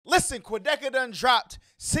Listen, Quadeca done dropped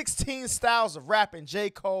 16 styles of rapping. J.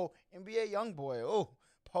 Cole, NBA Youngboy. Oh,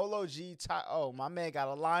 Polo G. Oh, my man got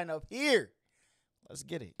a line up here. Let's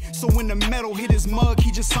get it. So when the metal hit his mug,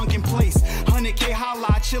 he just sunk in place. 100K Holla,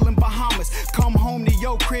 chillin' Bahamas. Come home to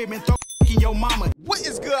your crib and throw in your mama. What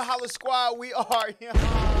is good, HollaSquad? We are here.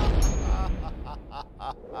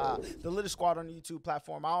 The latest squad on the YouTube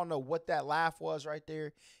platform. I don't know what that laugh was right there.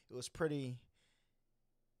 It was pretty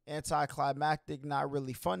anticlimactic, not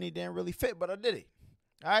really funny, didn't really fit, but I did it.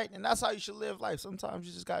 All right, and that's how you should live life. Sometimes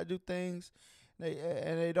you just got to do things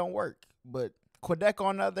and they don't work. But Quadeca,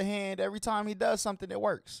 on the other hand, every time he does something, it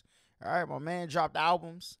works. All right, my man dropped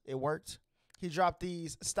albums. It worked. He dropped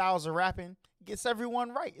these styles of rapping. Gets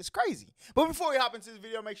everyone right. It's crazy. But before we hop into this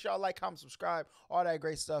video, make sure y'all like, comment, subscribe, all that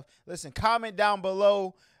great stuff. Listen, comment down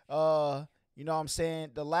below, you know what I'm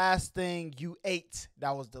saying, the last thing you ate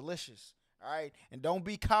that was delicious. All right? And don't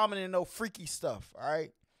be commenting no freaky stuff. All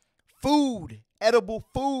right? Food, edible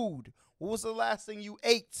food. What was the last thing you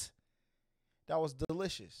ate that was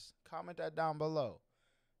delicious? Comment that down below.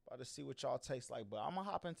 About to see what y'all taste like. But I'm going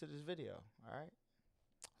to hop into this video. All right?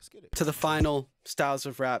 Let's get it. To the final styles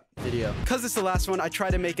of rap video. Because it's the last one, I try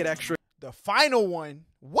to make it extra. The final one?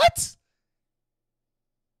 What?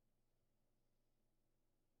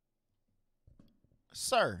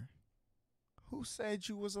 Sir, who said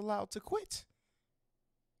you was allowed to quit?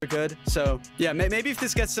 Good. So, yeah, maybe if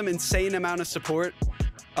this gets some insane amount of support,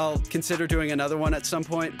 I'll consider doing another one at some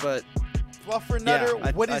point, but... Fluffer Nutter,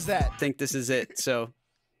 yeah, what is that? I think this is it, so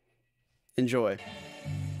enjoy.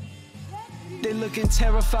 They looking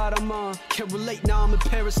terrified, I'm on. Can't relate now, I'm in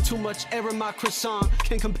Paris. Too much air in my croissant.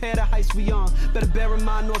 Can't compare the heights we on. Better bear in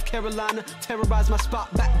mind, North Carolina. Terrorize my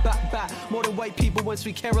spot, back. More than white people when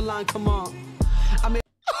Sweet Caroline, come on. I mean,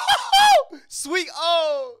 Sweet,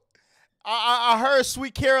 oh. I heard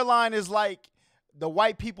Sweet Caroline is like the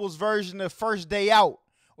white people's version of First Day Out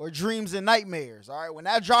or Dreams and Nightmares. All right, when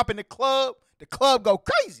that drop in the club go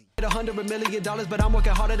crazy. $100 million, but I'm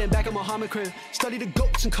working harder than back in Muhammad crib. Study the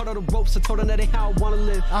goats and cut all the ropes. I told them that ain't how I wanna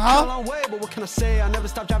live. Come a long way, but what can I say? I never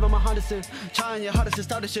stopped driving my Honda Civic. Trying your hardest to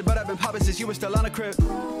start this shit, but I've been popping since you were still on the crib.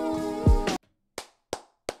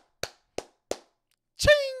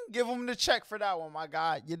 Ching! Give him the check for that one, my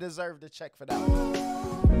guy. You deserve the check for that one.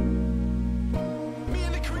 Me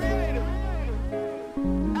and the creator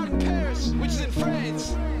out in Paris, which is in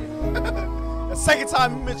France. The second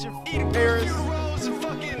time you mentioned Eating Paris. rolls and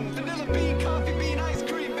fucking vanilla bean, coffee bean, ice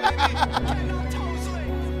cream, baby. Getting on toast.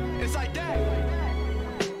 It's like that.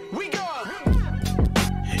 We go.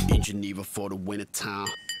 In Geneva for the winter time.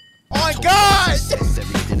 Oh my God!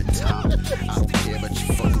 Every dinner time. I don't care about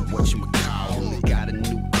you fucking what you call. Got a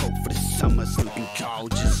new coat for the summer, looking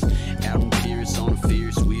gorgeous. Out in Paris on a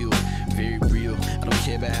Ferris wheel, very real. I don't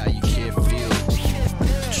care about how you care feel.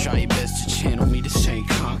 Try your best to channel me to St.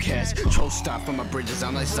 Comcast. Troll stop on my bridges.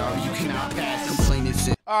 I'm like, sorry, you cannot pass. Complain is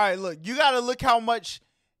it. All right, look, you got to look how much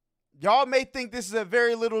y'all may think this is a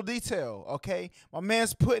very little detail, okay? My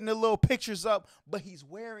man's putting the little pictures up, but he's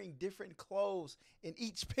wearing different clothes in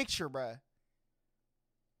each picture, bruh.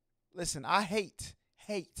 Listen, I hate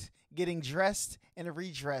getting dressed and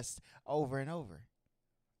redressed over and over.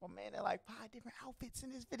 My man had like 5 different outfits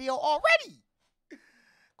in this video already.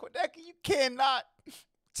 Quadeca, you cannot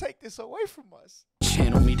take this away from us.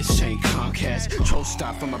 Channel me to St. Comcast. Troll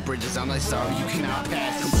stop on my bridges. I'm like, sorry, you cannot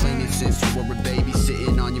pass. Complaining since you were a baby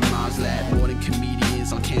sitting on your mom's lap. More than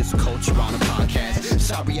comedians on cancel culture on a podcast.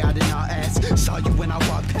 Sorry, I did not ask. Saw you when I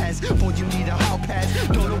walked past. Boy, you need a hall pass.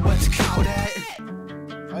 Don't know what to call that.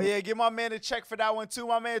 Oh yeah, give my man a check for that one too.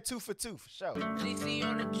 My man 2 for 2 for sure.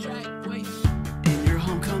 In your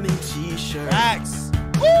homecoming t-shirt. Facts.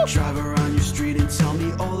 Drive around your street and tell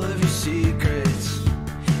me all of your secrets.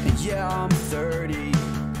 And yeah, I'm 30,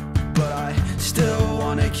 but I still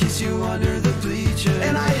wanna kiss you under the bleachers.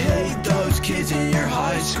 And I hate those kids in your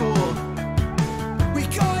high school. We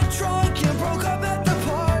got drunk and broke up at the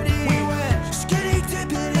party. We went skinny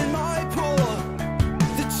dipping in my pool.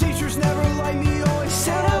 The teachers never liked me, always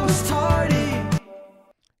said I was tardy.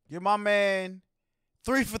 Give my man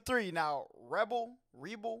 3 for 3. Now, Rebel,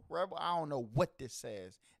 I don't know what this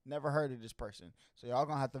says. Never heard of this person. So y'all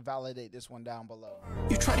gonna have to validate this one down below.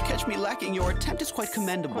 You try to catch me lacking, your attempt is quite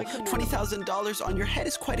commendable. $20,000 on your head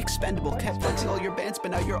is quite expendable. Kept flexing all your bands, but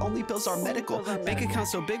now your only bills are medical. Bank account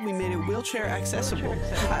so big we made it wheelchair accessible.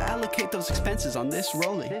 I allocate those expenses on this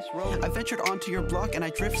rolling. I ventured onto your block and I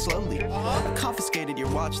drift slowly. I confiscated your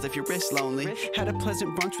watch, left your wrist lonely. Had a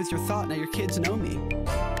pleasant brunch with your thought, now your kids know me.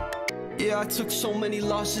 Yeah, I took so many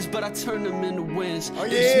losses, but I turned them into wins. Oh,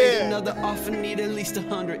 They just made yeah. another offer, need at least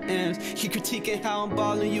 100 M's. He critiquing how I'm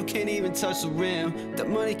balling, you can't even touch the rim. That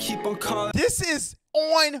money keep on calling. This is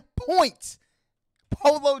on point.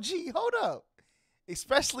 Polo G, hold up.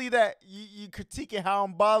 Especially that you critiquing how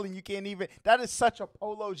I'm balling, you can't even. That is such a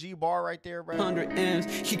Polo G bar right there, bro. 100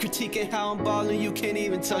 M's. He critiquing how I'm balling, you can't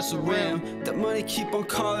even touch the rim. That money keep on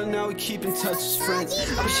calling, now we keep in touch as friends.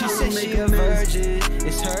 She say she a virgin,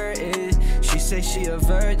 it's hurting. She say she a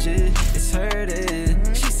virgin, it's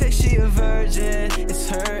hurting. She say she a virgin, it's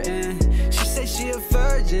hurting. She say she a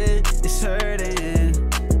virgin, it's hurting.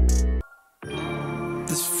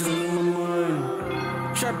 This feeling in my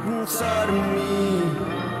mind, trapped inside of me.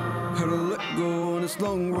 Had to let go on this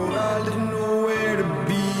long road, I didn't know where to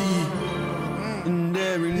be. And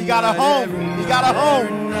every He got a home. He got a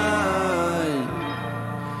home.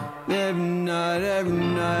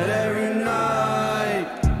 Every night,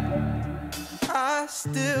 I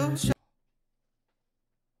still.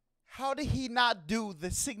 How did he not do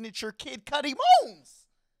the signature Kid Cudi moans?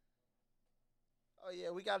 Oh,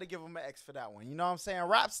 yeah, we got to give him an X for that one. You know what I'm saying?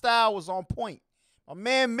 Rap style was on point. My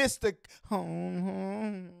man missed the...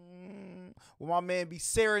 Well, my man be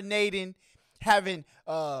serenading, having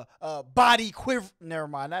body quiver. Never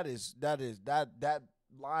mind. That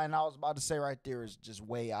line I was about to say right there is just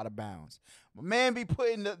way out of bounds. My man be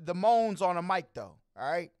putting the moans on a mic, though.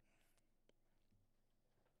 All right?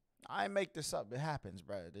 I ain't make this up. It happens,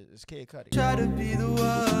 bro. It's Kid Cudi. Try to be the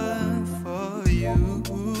one for you.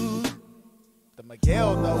 The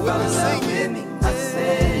Miguel, though, with the singing. I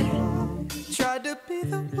said, try to be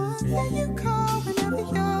the one that you call whenever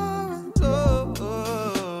you're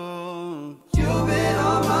alone. You've been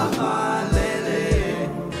on my mind lately.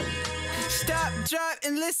 Stop, drop,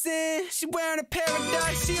 and listen. She wearing a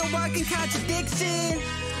paradox. She a walking contradiction.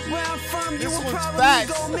 Where I'm from, you will probably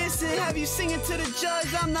go missing. Have you singing to the judge?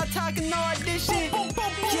 I'm not talking no audition.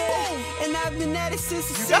 Yeah, and I've been at it since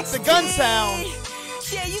the 16. You got the gun sound.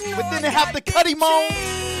 Yeah, you know, but then they have the Cudi moan.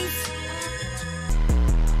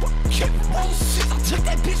 Took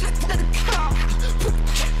that bitch out to the car.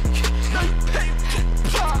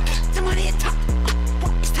 The money is top.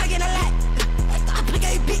 It's taking a lot. I pick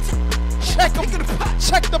a bitch. Check him.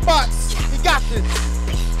 Check the box. He got this.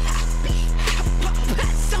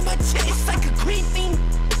 So much it's like a green thing.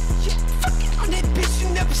 Fucking on that bitch, you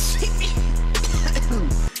never see me.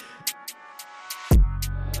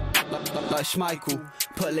 Like Schmeichel,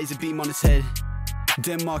 put a laser beam on his head.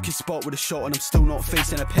 Then mark his spot with a shot, and I'm still not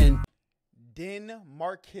facing a pen. Then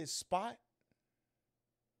mark his spot.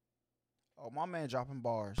 Oh, my man dropping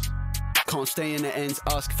bars. Can't stay in the ends.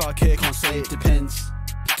 Ask if I care, can't say it depends.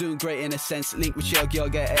 Doing great in a sense. Link with your girl,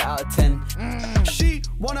 get 8 out of 10. She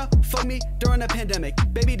wanna fuck me during a pandemic.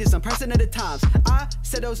 Baby, this unprecedented times. I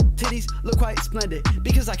said those titties look quite splendid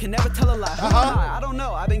because I can never tell a lie. I don't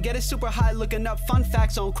know. I've been getting super high, looking up fun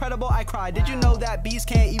facts so incredible I cry. Did you know that bees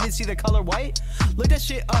can't even see the color white? Look that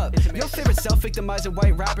shit up. Your favorite self-victimizing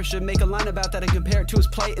white rapper should make a line about that and compare it to his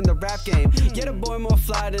plight in the rap game. Get a boy more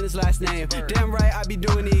fly than his last name. Damn right, I'd be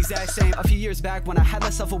doing the exact same. A few years back when I had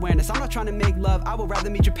less self-awareness, I'm not trying to make love. I would rather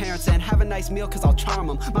meet your parents and have a nice meal cause I'll charm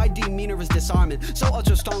them. My demeanor is disarming, so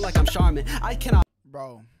ultra strong like I'm Charmin. I cannot.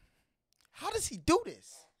 Bro, how does he do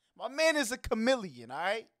this? My man is a chameleon, all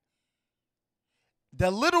right?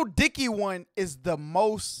 The Little Dicky one is the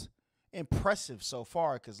most impressive so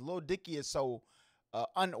far because Little Dicky is so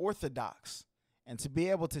unorthodox. And to be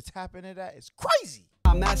able to tap into that is crazy.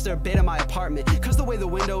 I masturbate in my apartment cause the way the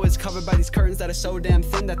window is covered by these curtains that are so damn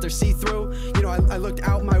thin that they're see-through. You know, I looked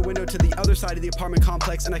out my window to the other side of the apartment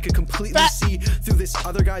complex and I could completely see through this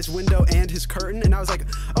other guy's window and his curtain, and I was like,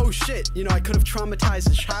 oh shit, you know, I could have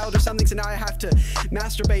traumatized a child or something, so now I have to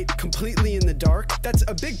masturbate completely in the dark. That's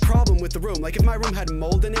a big problem with the room. Like if my room had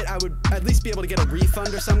mold in it, I would at least be able to get a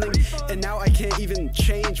refund or something, and now I can't even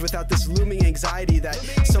change without this looming anxiety that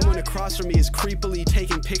someone across from me is creepily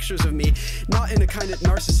taking pictures of me, not in a kind of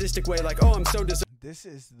narcissistic way like, oh, I'm so This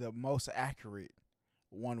is the most accurate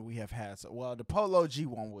one we have had. So, well, the Polo G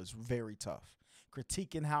one was very tough.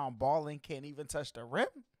 Critiquing how I'm balling, can't even touch the rim.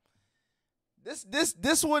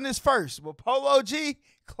 This one is first, but Polo G,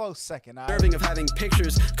 close second. Deserving of having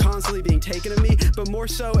pictures constantly being taken of me, but more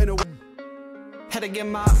so in a way. Had to get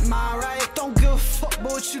my mind right. Don't give a fuck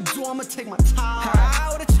about what you do. I'ma take my time. I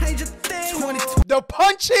would've changed a thing. 22. The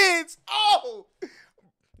punch-ins. Oh,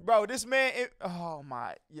 bro, this man. Oh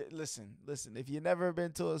my. Yeah, listen. If you've never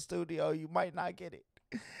been to a studio, you might not get it.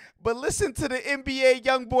 But listen to the NBA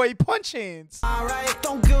Youngboy punch-ins. Alright,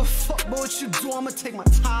 don't give a fuck about what you do. I'ma take my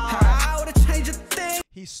time. I would've changed a thing.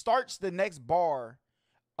 He starts the next bar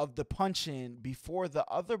of the punch-in before the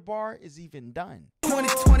other bar is even done.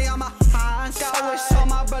 2020, I'm a high. I wish all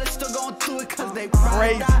my brothers still going through it cause they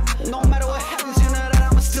ride. No matter what happens, you know that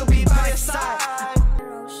I'ma still be by your side.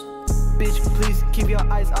 Bitch, please keep your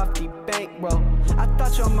eyes off the bank, bro. I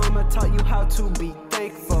thought your mama taught you how to be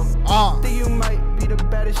thankful. Think you might be the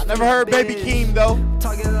baddest. I never heard Baby Keem though.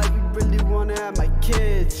 Talking like you really wanna have my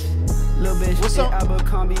kids. Little bitch, what's up?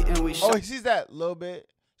 Abercrombie and we Oh, he sees that little bit.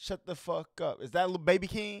 Shut the fuck up. Is that little Baby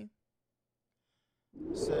Keem?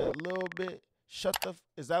 Said little bit. Shut the.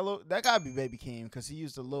 Is that little? That gotta be Baby Keem because he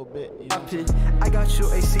used a little bit. You know? I got you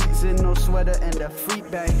a seasonal sweater and a free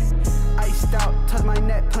bag. Iced out, touch my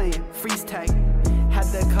neck playing freeze tag.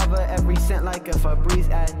 Had to cover every cent like a Febreze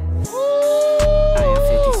ad. Ooh, I am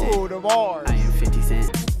 50 Cent. The bars. I am 50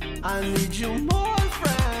 Cent. I need you more,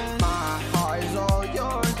 friend. My heart is all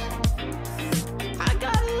yours. I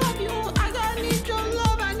gotta love you. I gotta need your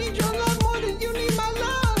love. I need your love more than you need my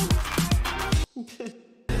love.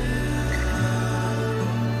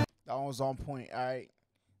 That one was on point. All right.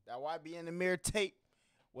 That YB in the Mirror tape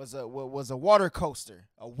was a water coaster,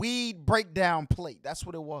 a weed breakdown plate. That's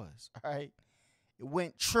what it was. All right. It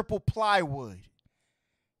went triple plywood.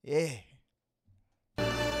 Yeah.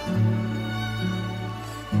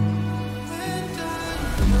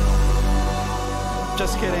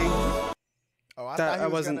 Just kidding. Oh, I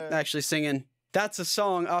wasn't actually singing. That's a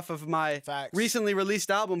song off of my recently released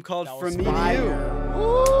album called From Me to You.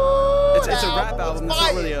 Ooh, it's a rap album. There's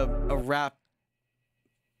not really a rap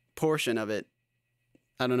portion of it.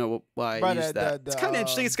 I don't know why I used that. It's kind of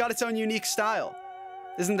interesting. It's got its own unique style.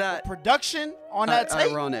 Isn't that production on that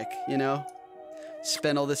tape? Ironic, you know?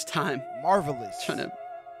 Spent all this time marvelous trying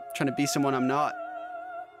to be someone I'm not.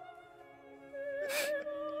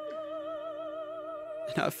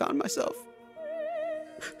 And now I found myself.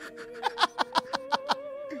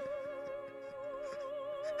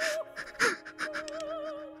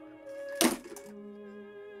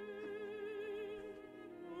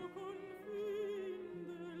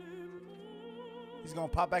 He's gonna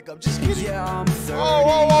pop back up. Just kidding. Yeah, I'm 30.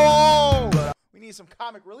 Whoa. We need some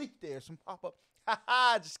comic relief there. Some pop up.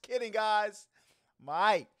 Haha, just kidding, guys.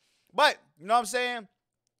 Might. But, you know what I'm saying?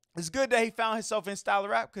 It's good that he found himself in style of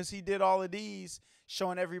rap because he did all of these,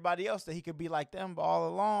 showing everybody else that he could be like them. But all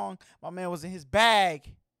along, my man was in his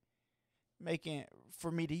bag making For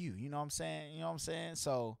Me to You. You know what I'm saying? You know what I'm saying?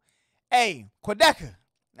 So, hey, Quadeca.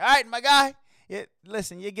 All right, my guy.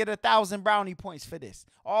 Listen, you get 1,000 brownie points for this.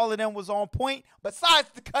 All of them was on point, besides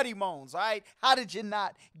the Cuddy Moans, all right? How did you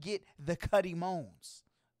not get the Cuddy Moans?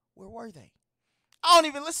 Where were they? I don't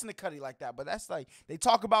even listen to Cuddy like that, but that's like, they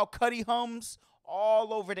talk about Cuddy hums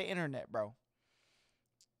all over the internet, bro.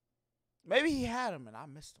 Maybe he had them and I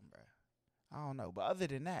missed them, bro. I don't know. But other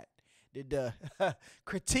than that, the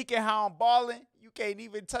critiquing how I'm balling, you can't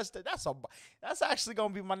even touch that. That's actually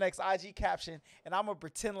going to be my next IG caption, and I'm going to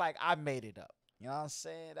pretend like I made it up. You know what I'm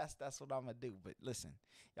saying? That's what I'm going to do. But listen,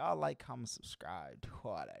 y'all like, comment, subscribe, do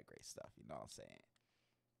all that great stuff. You know what I'm saying?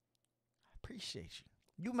 I appreciate you.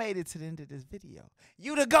 You made it to the end of this video.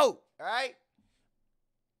 You the GOAT, all right?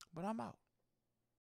 But I'm out.